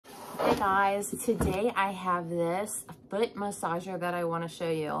Hey guys, today I have this foot massager that I want to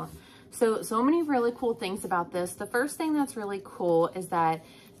show you. So many really cool things about this. The first thing that's really cool is that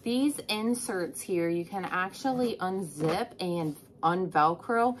these inserts here, you can actually unzip and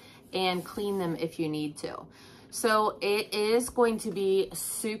unvelcro and clean them if you need to. So it is going to be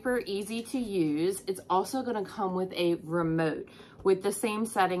super easy to use. It's also going to come with a remote with the same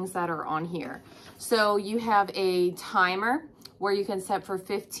settings that are on here. So you have a timer where you can set for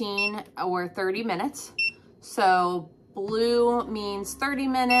 15 or 30 minutes. So blue means 30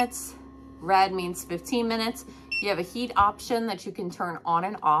 minutes, red means 15 minutes. You have a heat option that you can turn on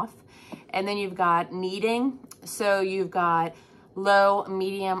and off. And then you've got kneading. So you've got low,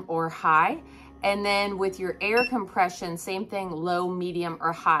 medium, or high. And then with your air compression, same thing, low, medium,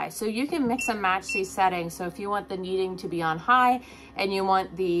 or high. So you can mix and match these settings. So if you want the kneading to be on high and you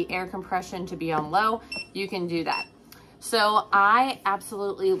want the air compression to be on low, you can do that. So I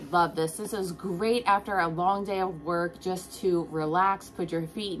absolutely love this. This is great after a long day of work, just to relax, put your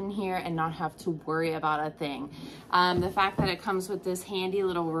feet in here and not have to worry about a thing. The fact that it comes with this handy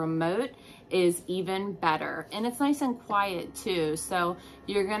little remote is even better. And it's nice and quiet too. So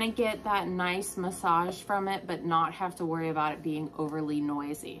you're gonna get that nice massage from it, but not have to worry about it being overly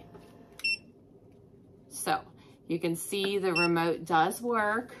noisy. So you can see the remote does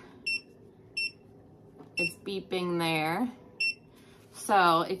work. It's beeping there.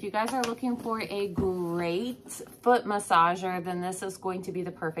 So if you guys are looking for a great foot massager, then this is going to be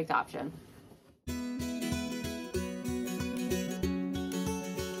the perfect option.